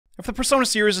If the Persona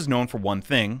series is known for one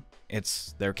thing,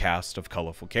 it's their cast of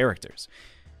colorful characters.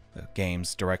 The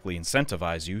games directly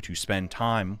incentivize you to spend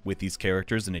time with these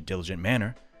characters in a diligent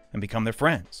manner and become their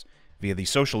friends. Via the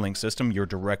social link system, you're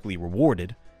directly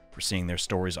rewarded for seeing their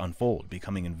stories unfold,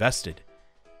 becoming invested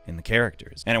in the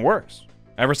characters. And it works.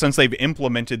 Ever since they've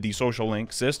implemented the social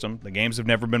link system, the games have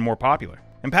never been more popular.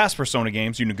 In past Persona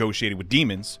games, you negotiated with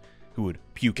demons who would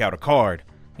puke out a card,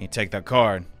 and you take that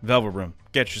card, Velvet Room,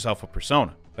 get yourself a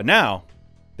Persona. But now,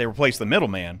 they replace the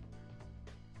middleman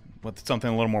with something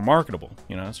a little more marketable.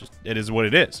 You know, it is what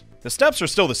it is. The steps are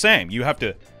still the same. You have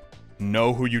to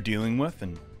know who you're dealing with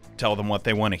and tell them what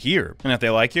they want to hear. And if they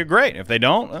like you, great. If they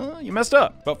don't, you messed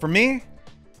up. But for me,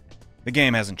 the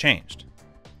game hasn't changed.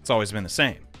 It's always been the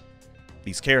same.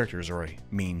 These characters are a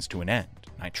means to an end.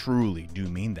 I truly do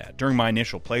mean that. During my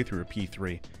initial playthrough of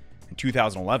P3 in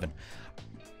 2011,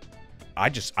 I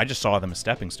just saw them as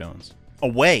stepping stones, a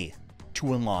way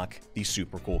to unlock these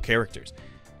super cool characters.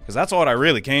 Because that's what I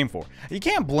really came for. You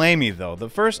can't blame me though. The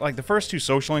first two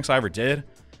social links I ever did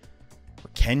were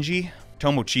Kenji,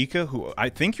 Tomochika, who I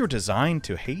think you're designed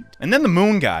to hate, and then the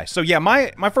Moon guy. So yeah,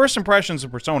 my first impressions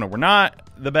of Persona were not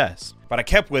the best, but I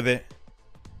kept with it,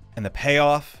 and the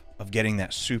payoff of getting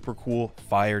that super cool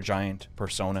fire giant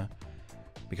Persona,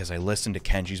 because I listened to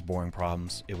Kenji's boring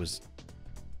problems,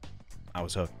 I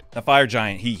was hooked. The fire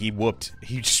giant, he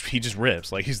just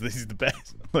rips. Like he's the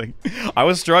best. Like I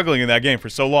was struggling in that game for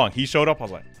so long. He showed up, I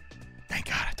was like, thank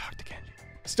God I talked to Kenji.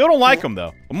 Still don't like him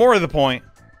though. But more to the point,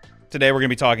 today we're gonna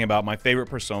be talking about my favorite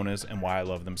Personas and why I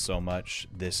love them so much.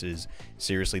 This is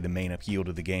seriously the main appeal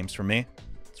to the games for me.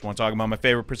 Just want to talk about my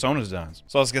favorite Persona designs.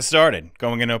 So let's get started.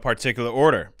 Going in no particular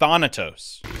order.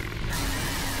 Thanatos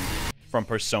from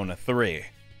Persona 3.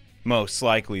 Most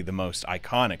likely the most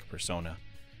iconic Persona.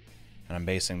 And I'm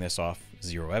basing this off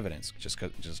zero evidence, just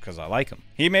because I like him.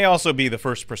 He may also be the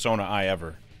first Persona I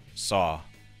ever saw.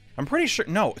 I'm pretty sure,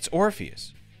 no, it's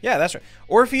Orpheus. Yeah, that's right.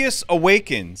 Orpheus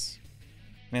awakens.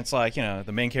 And it's like, you know,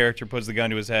 the main character puts the gun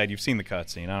to his head. You've seen the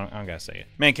cutscene, I don't gotta say it.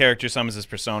 Main character summons his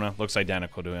Persona, looks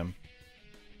identical to him.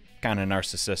 Kind of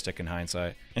narcissistic in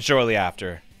hindsight. And shortly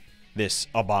after, this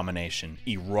abomination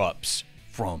erupts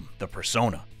from the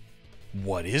Persona.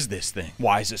 What is this thing?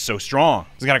 Why is it so strong?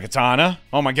 He's got a katana?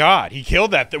 Oh my god, he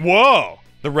killed that thing. Whoa!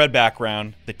 The red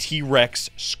background, the T-Rex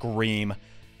scream,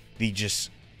 it's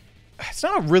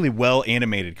not a really well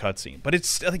animated cutscene, but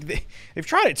it's like they've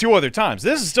tried it 2 other times.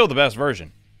 This is still the best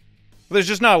version. But there's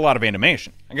just not a lot of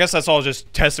animation. I guess that's all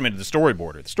just testament to the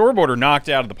storyboarder. The storyboarder knocked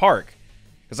it out of the park,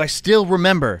 because I still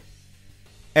remember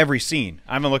every scene.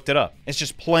 I haven't looked it up. It's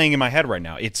just playing in my head right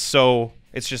now. It's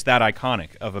just that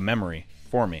iconic of a memory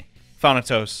for me.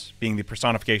 Thanatos being the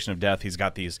personification of death. He's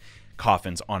got these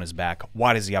coffins on his back.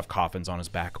 Why does he have coffins on his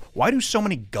back? Why do so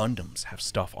many Gundams have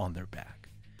stuff on their back?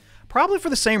 Probably for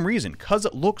the same reason, because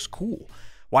it looks cool.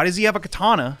 Why does he have a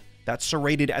katana that's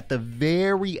serrated at the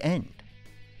very end?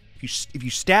 If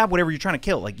you stab whatever you're trying to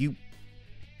kill, like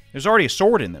there's already a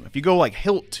sword in them. If you go like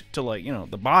hilt to like, you know,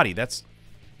 the body, that's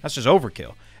just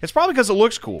overkill. It's probably because it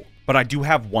looks cool, but I do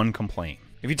have one complaint.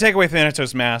 If you take away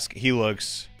Thanatos' mask, he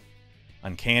looks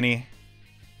uncanny,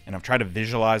 and I've tried to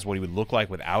visualize what he would look like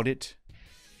without it,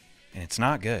 and it's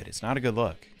not good. It's not a good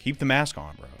look. Keep the mask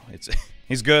on, bro.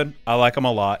 He's good. I like him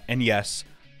a lot, and yes,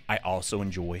 I also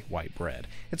enjoy white bread.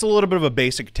 It's a little bit of a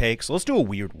basic take, so let's do a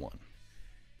weird one.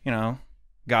 You know,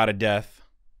 god of death,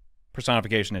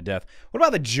 personification of death. What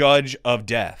about the judge of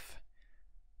death?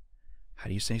 How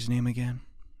do you say his name again?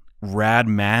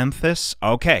 Radmanthus?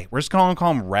 Okay, we're just gonna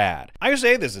call him Rad. I used to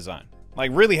hate this design. Like,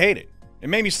 really hate it. It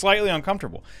made me slightly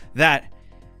uncomfortable that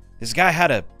this guy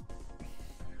had a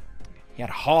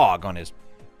hog on his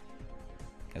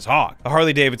hog. A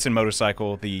Harley-Davidson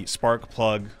motorcycle, the spark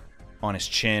plug on his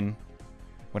chin,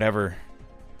 whatever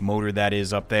motor that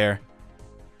is up there.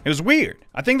 It was weird.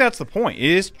 I think that's the point.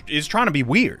 It is trying to be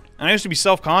weird. And I used to be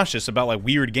self-conscious about like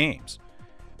weird games.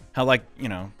 How like, you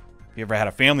know, if you ever had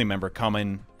a family member come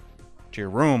in to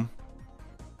your room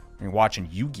and you're watching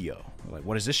Yu-Gi-Oh! Like,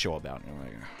 what is this show about? And you're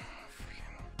like,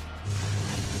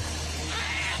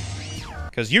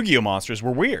 because Yu-Gi-Oh! Monsters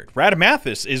were weird.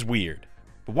 Radamathus is weird.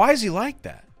 But why is he like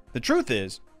that? The truth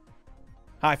is,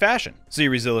 high fashion.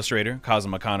 Series illustrator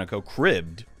Kazuma Kaneko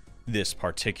cribbed this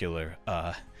particular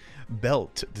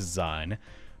belt design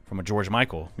from a George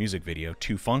Michael music video,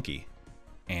 Too Funky.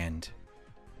 And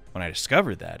when I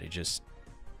discovered that, it just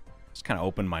kind of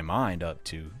opened my mind up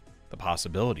to the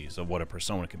possibilities of what a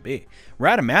persona can be.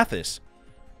 Radamathus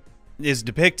is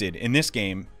depicted in this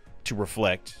game to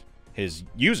reflect his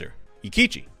user,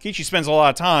 Ikichi. Ikichi spends a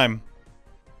lot of time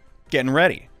getting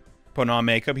ready, putting on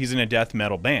makeup. He's in a death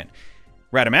metal band.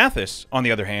 Radamanthus, on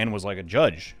the other hand, was like a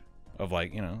judge of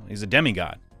like, you know, he's a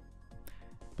demigod.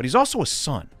 But he's also a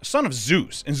son of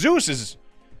Zeus. And Zeus is,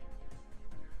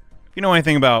 if you know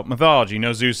anything about mythology, you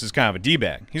know Zeus is kind of a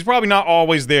D-bag. He's probably not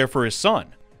always there for his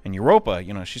son. And Europa,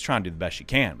 you know, she's trying to do the best she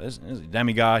can. But this is a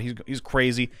demigod. He's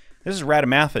crazy. This is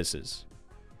Radamanthus's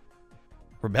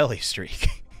rebellious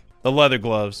streak. The leather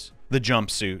gloves, the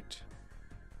jumpsuit,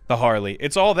 the Harley.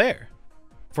 It's all there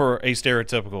for a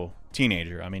stereotypical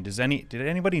teenager. I mean, did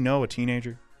anybody know a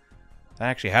teenager that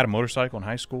actually had a motorcycle in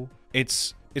high school?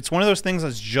 It's one of those things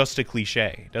that's just a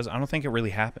cliche. I don't think it really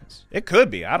happens. It could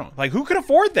be. I don't. Like, who could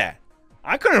afford that?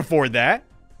 I couldn't afford that.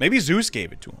 Maybe Zeus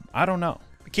gave it to him. I don't know.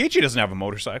 Kichi doesn't have a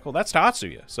motorcycle. That's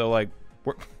Tatsuya. So, like,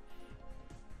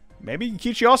 maybe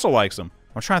Kichi also likes him.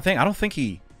 I'm trying to think. I don't think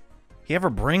he ever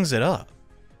brings it up.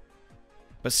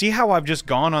 But see how I've just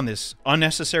gone on this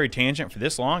unnecessary tangent for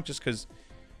this long? Just because,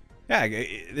 yeah,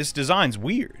 this design's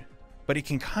weird. But it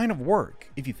can kind of work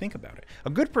if you think about it. A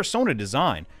good Persona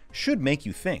design should make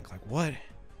you think, like, what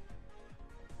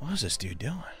is this dude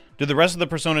doing? Did the rest of the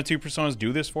Persona 2 Personas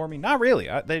do this for me? Not really.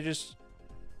 They're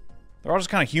all just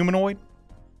kind of humanoid.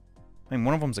 I mean,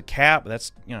 one of them's a cat, but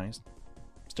that's, you know, he's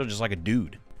still just like a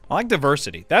dude. I like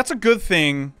diversity. That's a good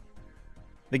thing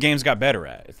the game's got better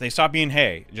at. If they stop being,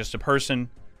 hey, just a person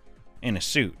in a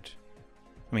suit.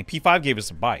 I mean, P5 gave us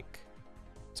a bike.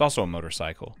 It's also a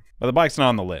motorcycle. But the bike's not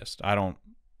on the list. I don't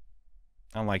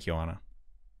like Johanna.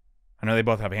 I know they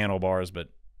both have handlebars, but,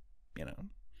 you know,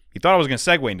 he thought I was going to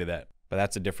segue into that. But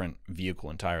that's a different vehicle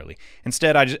entirely.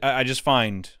 Instead, I just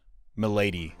find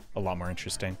Milady a lot more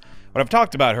interesting. But I've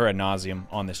talked about her ad nauseum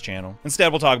on this channel.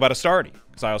 Instead, we'll talk about Astardi,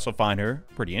 because I also find her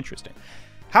pretty interesting.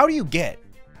 How do you get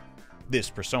this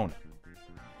persona?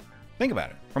 Think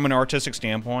about it. From an artistic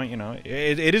standpoint, you know,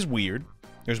 it is weird.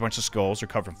 There's a bunch of skulls. They're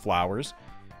covered in flowers.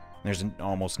 There's an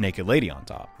almost naked lady on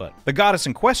top. But the goddess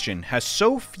in question has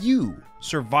so few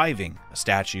surviving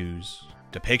statues,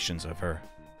 depictions of her.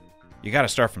 You got to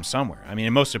start from somewhere. I mean,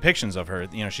 in most depictions of her,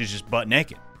 you know, she's just butt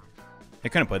naked. They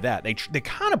couldn't put that. They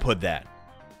kind of put that.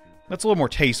 That's a little more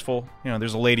tasteful. You know,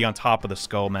 there's a lady on top of the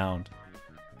skull mound.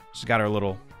 She's got her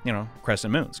little, you know,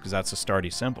 crescent moons, because that's a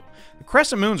Astardi symbol. The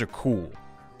crescent moons are cool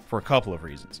for a couple of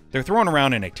reasons. They're thrown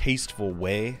around in a tasteful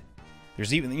way.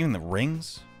 There's even the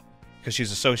rings, because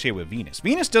she's associated with Venus.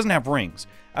 Venus doesn't have rings.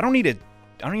 I don't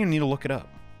even need to look it up.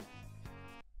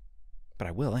 But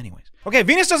I will anyways. Okay,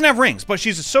 Venus doesn't have rings, but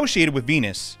she's associated with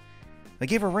Venus. They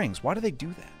gave her rings. Why do they do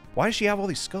that? Why does she have all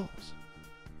these skulls?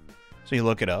 So you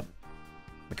look it up.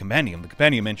 The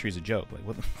compendium entry is a joke. Like,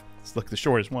 what the, it's like the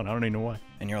shortest one. I don't even know why.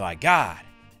 And you're like, God,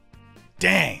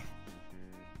 dang.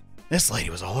 This lady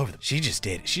was all over them. She just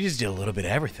did a little bit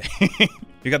of everything.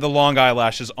 You got the long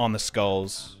eyelashes on the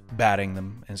skulls, batting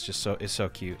them. And it's so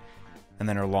cute. And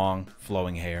then her long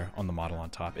flowing hair on the model on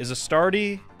top. Is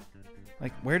Astardi,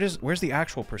 like, where's the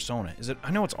actual persona? Is it,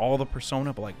 I know it's all the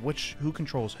persona, but like who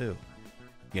controls who?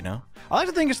 You know? I like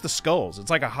to think it's the skulls.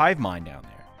 It's like a hive mind down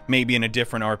there. Maybe in a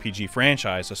different RPG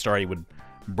franchise, Astardi would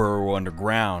burrow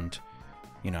underground,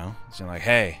 you know? So like,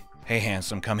 hey,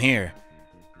 handsome, come here.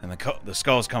 And the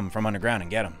skulls come from underground and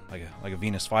get him, like a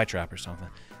Venus flytrap or something.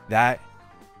 That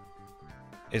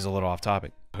is a little off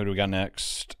topic. Who do we got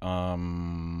next?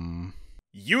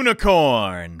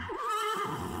 Unicorn.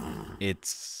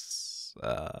 It's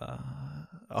a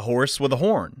horse with a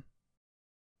horn.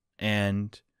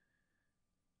 And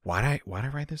why'd I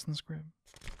write this in the script?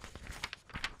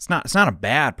 It's not a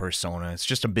bad persona. It's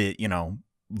just a bit, you know,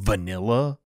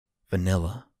 vanilla.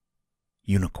 Vanilla.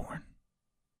 Unicorn.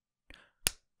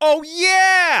 Oh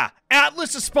yeah!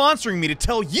 Atlus is sponsoring me to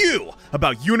tell you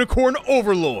about Unicorn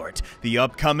Overlord, the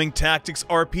upcoming tactics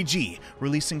RPG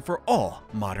releasing for all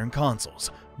modern consoles,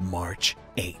 March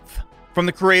 8th. From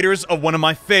the creators of one of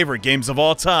my favorite games of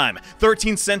all time,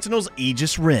 13 Sentinels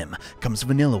Aegis Rim, comes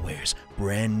Vanillaware's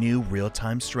brand new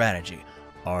real-time strategy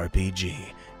RPG.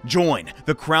 Join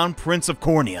the Crown Prince of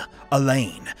Cornea,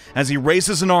 Elaine, as he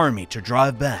races an army to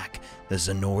drive back the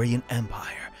Zenorian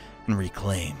Empire and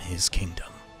reclaim his kingdom.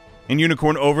 In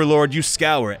Unicorn Overlord, you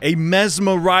scour a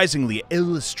mesmerizingly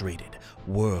illustrated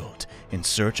world in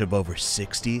search of over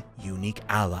 60 unique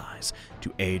allies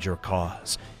to aid your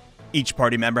cause. Each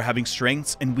party member having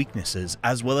strengths and weaknesses,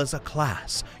 as well as a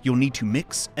class you'll need to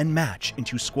mix and match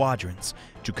into squadrons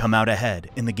to come out ahead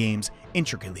in the game's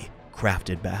intricately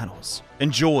crafted battles.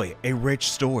 Enjoy a rich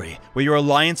story where your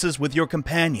alliances with your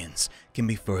companions can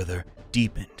be further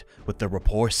deepened with the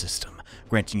rapport system,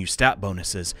 granting you stat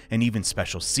bonuses and even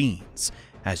special scenes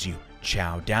as you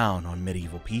chow down on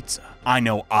medieval pizza. I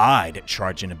know I'd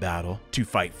charge in a battle to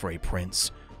fight for a prince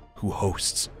who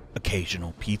hosts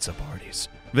occasional pizza parties.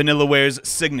 Vanillaware's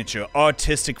signature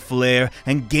artistic flair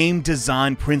and game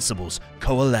design principles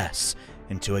coalesce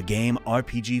into a game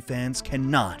RPG fans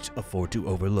cannot afford to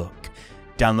overlook.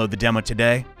 Download the demo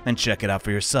today and check it out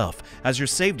for yourself as your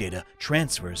save data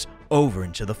transfers over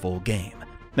into the full game.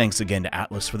 Thanks again to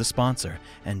Atlus for the sponsor.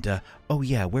 And, oh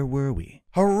yeah, where were we?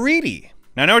 Haridi!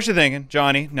 Now I know what you're thinking,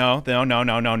 Johnny. No.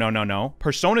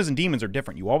 Personas and demons are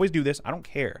different. You always do this. I don't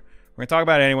care. We're gonna talk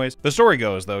about it anyways. The story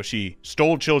goes, though, she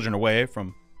stole children away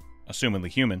from, assumedly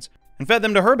humans, and fed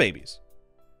them to her babies.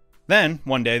 Then,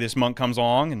 one day, this monk comes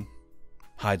along and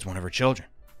hides one of her children.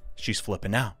 She's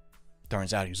flipping out.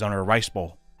 Turns out he was under a rice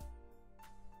bowl.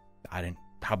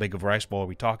 How big of a rice bowl are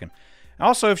we talking?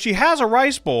 Also, if she has a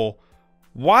rice bowl,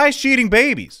 why is she eating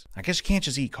babies? I guess you can't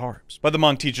just eat carbs. But the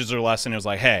monk teaches her a lesson. It was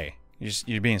like, hey,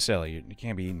 you're being silly. You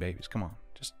can't be eating babies. Come on.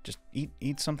 Just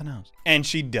eat something else. And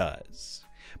she does.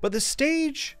 But the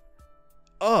stage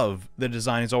of the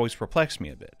design has always perplexed me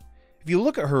a bit. If you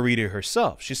look at Haridi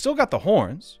herself, she's still got the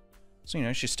horns. So, you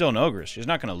know, she's still an ogress. She's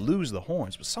not going to lose the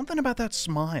horns. But something about that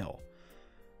smile,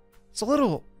 it's a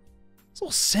little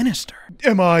sinister.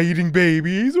 Am I eating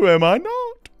babies or am I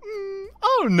not?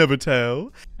 I'll never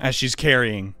tell. As she's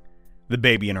carrying the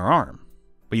baby in her arm.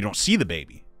 But you don't see the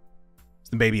baby. Is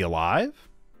the baby alive?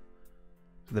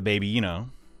 Is the baby, you know,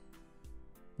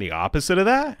 the opposite of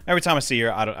that? Every time I see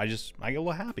her, I get a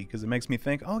little happy because it makes me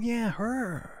think, oh yeah,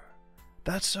 her.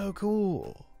 That's so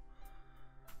cool.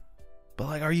 But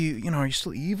like, are you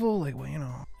still evil? Like, well, you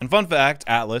know. And fun fact,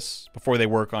 Atlus, before they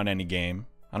work on any game,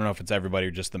 I don't know if it's everybody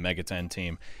or just the Mega 10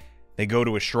 team, they go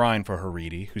to a shrine for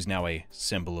Haridi, who's now a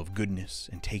symbol of goodness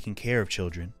and taking care of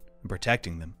children and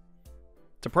protecting them,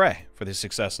 to pray for the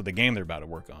success of the game they're about to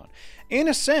work on. In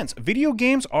a sense, video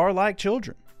games are like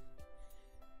children.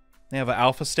 They have an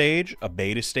alpha stage, a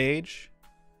beta stage.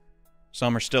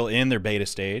 Some are still in their beta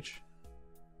stage.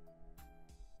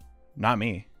 Not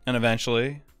me. And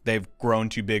eventually, they've grown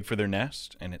too big for their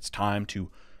nest, and it's time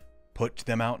to put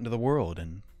them out into the world,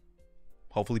 and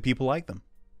hopefully people like them.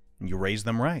 And you raise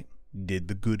them right. Did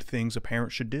the good things a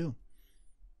parent should do.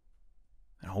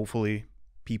 And hopefully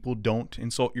people don't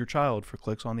insult your child for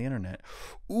clicks on the internet.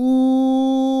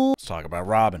 Ooh. Let's talk about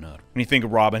Robin Hood. When you think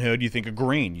of Robin Hood, you think of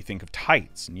green. You think of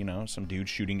tights and, you know, some dude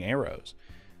shooting arrows.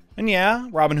 And yeah,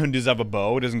 Robin Hood does have a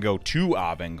bow. It doesn't go too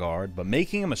avant-garde, but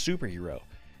making him a superhero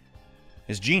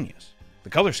is genius. The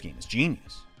color scheme is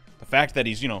genius. The fact that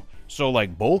he's, you know, so,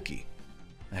 like, bulky,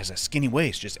 has a skinny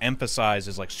waist, just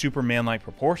emphasizes, like, Superman-like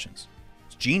proportions.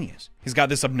 It's genius. He's got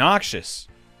this obnoxious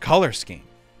color scheme,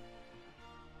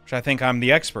 which I think I'm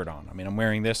the expert on. I mean, I'm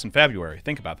wearing this in February.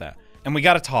 Think about that. And we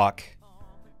got to talk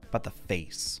about the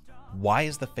face. Why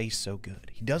is the face so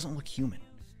good? He doesn't look human.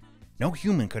 No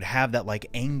human could have that, like,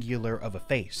 angular of a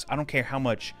face. I don't care how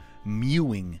much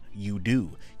mewing you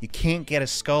do. You can't get a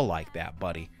skull like that,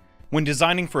 buddy. When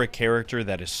designing for a character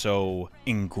that is so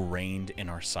ingrained in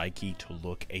our psyche to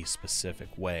look a specific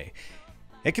way,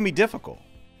 it can be difficult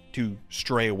to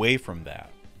stray away from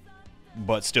that,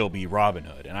 but still be Robin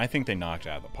Hood. And I think they knocked it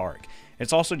out of the park.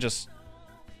 It's also just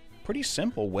a pretty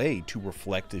simple way to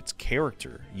reflect its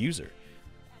character user.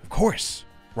 Of course,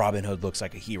 Robin Hood looks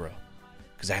like a hero,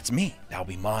 because that's me. That'll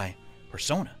be my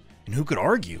persona. And who could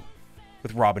argue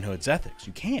with Robin Hood's ethics?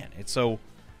 You can't. It's so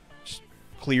just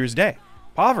clear as day.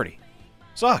 Poverty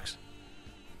sucks.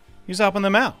 He's helping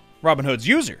them out. Robin Hood's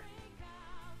user.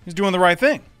 He's doing the right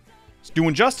thing. He's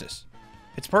doing justice.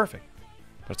 It's perfect.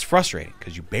 But it's frustrating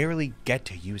because you barely get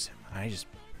to use him. I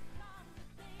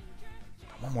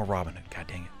want more Robin Hood. God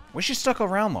dang it. Wish he stuck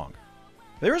around longer.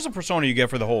 There is a persona you get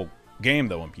for the whole game,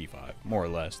 though, in P5, more or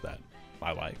less, that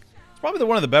I like. It's probably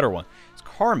one of the better ones. It's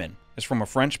Carmen. It's from a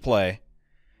French play.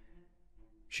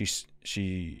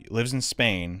 She lives in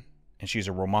Spain, and she's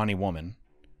a Romani woman,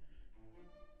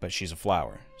 but she's a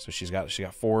flower. So she's got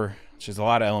a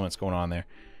lot of elements going on there.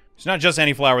 She's not just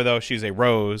any flower, though. She's a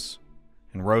rose,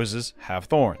 and roses have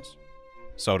thorns.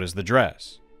 So does the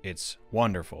dress. It's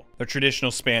wonderful. The traditional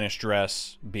Spanish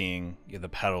dress being the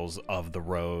petals of the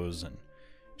rose, and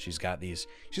she's got these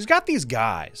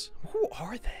guys. Who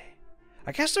are they?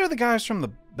 I guess they're the guys from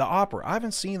the opera. I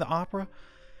haven't seen the opera.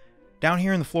 Down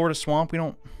here in the Florida swamp, we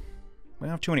don't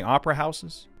have too many opera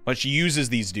houses. But she uses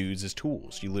these dudes as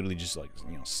tools. She literally just, like,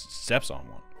 you know, steps on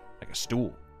one like a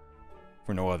stool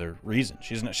for no other reason.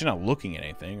 She's not looking at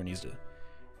anything or needs to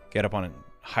get up on a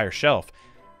higher shelf.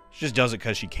 She just does it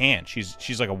because she can.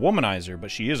 She's like a womanizer, but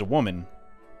she is a woman.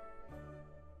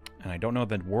 And I don't know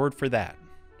the word for that.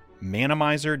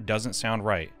 Manimizer doesn't sound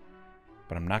right,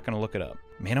 but I'm not going to look it up.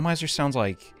 Manimizer sounds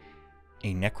like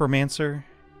a necromancer,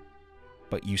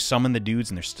 but you summon the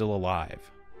dudes and they're still alive.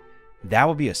 That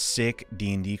would be a sick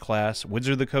D&D class.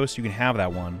 Wizard of the Coast, you can have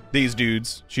that one. These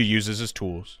dudes she uses as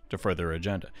tools to further her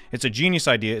agenda. It's a genius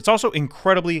idea. It's also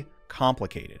incredibly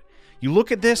complicated. You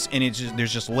look at this and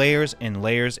there's just layers and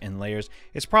layers and layers.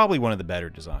 It's probably one of the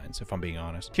better designs, if I'm being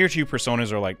honest. Tier 2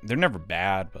 personas are like, they're never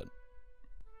bad, but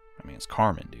I mean, it's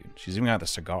Carmen, dude. She's even got the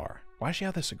cigar. Why does she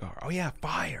have the cigar? Oh yeah,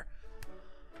 fire.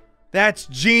 That's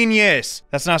genius.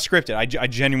 That's not scripted. I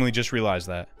genuinely just realized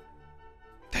that.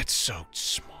 That's so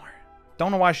smart.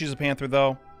 Don't know why she's a Panther,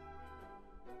 though.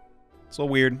 It's a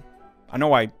little weird. I know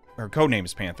why her codename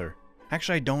is Panther.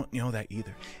 Actually, I don't know that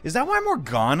either. Is that why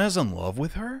Morgana's in love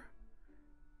with her?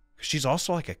 She's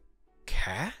also like a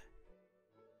cat?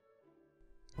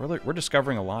 We're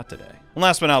discovering a lot today. And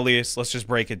last but not least, let's just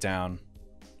break it down.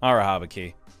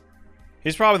 Arahabaki.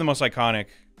 He's probably the most iconic,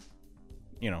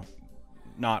 you know,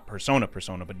 not persona,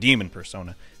 but demon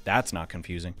persona. That's not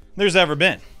confusing. There's ever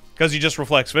been. Because he just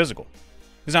reflects physical.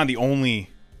 He's not the only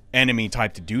enemy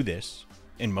type to do this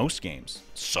in most games.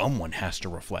 Someone has to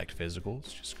reflect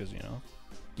physicals, just because, you know,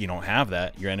 you don't have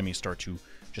that, your enemies start to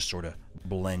just sort of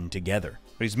blend together.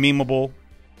 But he's memeable.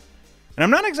 And I'm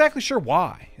not exactly sure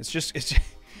why. It's just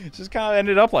kind of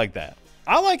ended up like that.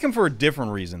 I like him for a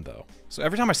different reason, though. So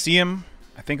every time I see him,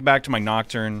 I think back to my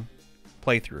Nocturne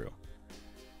playthrough.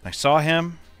 And I saw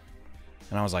him,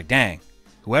 and I was like, dang,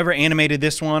 whoever animated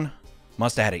this one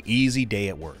must have had an easy day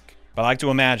at work. But I like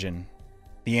to imagine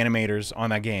the animators on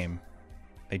that game,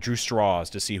 they drew straws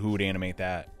to see who would animate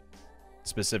that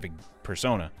specific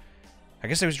persona. I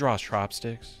guess they would draw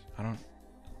chopsticks.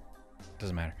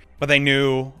 Doesn't matter. But they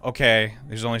knew, okay,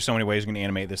 there's only so many ways you can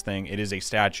animate this thing. It is a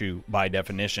statue by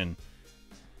definition.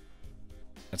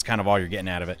 That's kind of all you're getting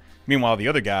out of it. Meanwhile, the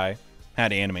other guy had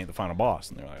to animate the final boss,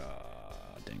 and they're like,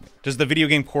 oh, dang it. Does the video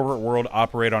game corporate world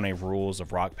operate on a rules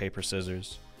of rock, paper,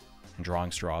 scissors, and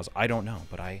drawing straws? I don't know,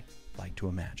 but I like to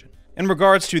imagine. In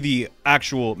regards to the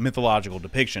actual mythological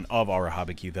depiction of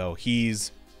Arahabaki, though,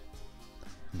 he's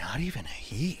not even a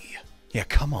he. Yeah,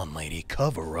 come on, lady,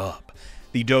 cover up.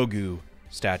 The Dogu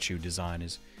statue design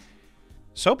is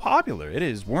so popular. It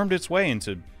has wormed its way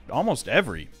into almost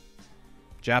every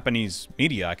Japanese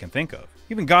media I can think of.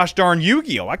 Even gosh darn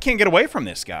Yu-Gi-Oh! I can't get away from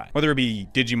this guy. Whether it be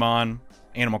Digimon,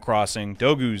 Animal Crossing,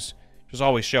 Dogus just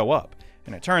always show up.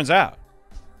 And it turns out,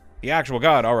 the actual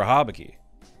god Arahabaki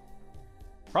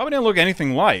probably didn't look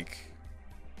anything like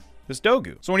this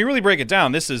Dogu. So when you really break it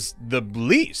down, this is the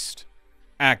least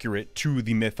accurate to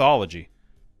the mythology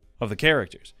of the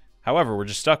characters. However, we're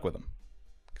just stuck with them.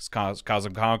 Because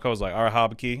Kazum Kaneko is like,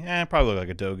 Arahabaki, probably look like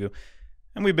a Dogu.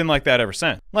 And we've been like that ever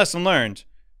since. Lesson learned,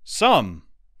 some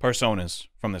personas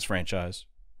from this franchise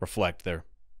reflect their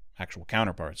actual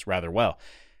counterparts rather well.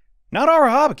 Not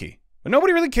Arahabaki, but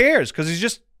nobody really cares because he's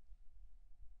just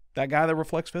that guy that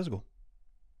reflects physical.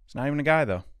 It's not even a guy,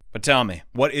 though. But tell me,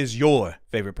 what is your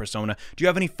favorite persona? Do you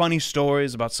have any funny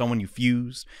stories about someone you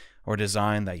fused or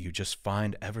designed that you just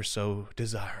find ever so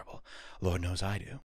desirable? Lord knows I do.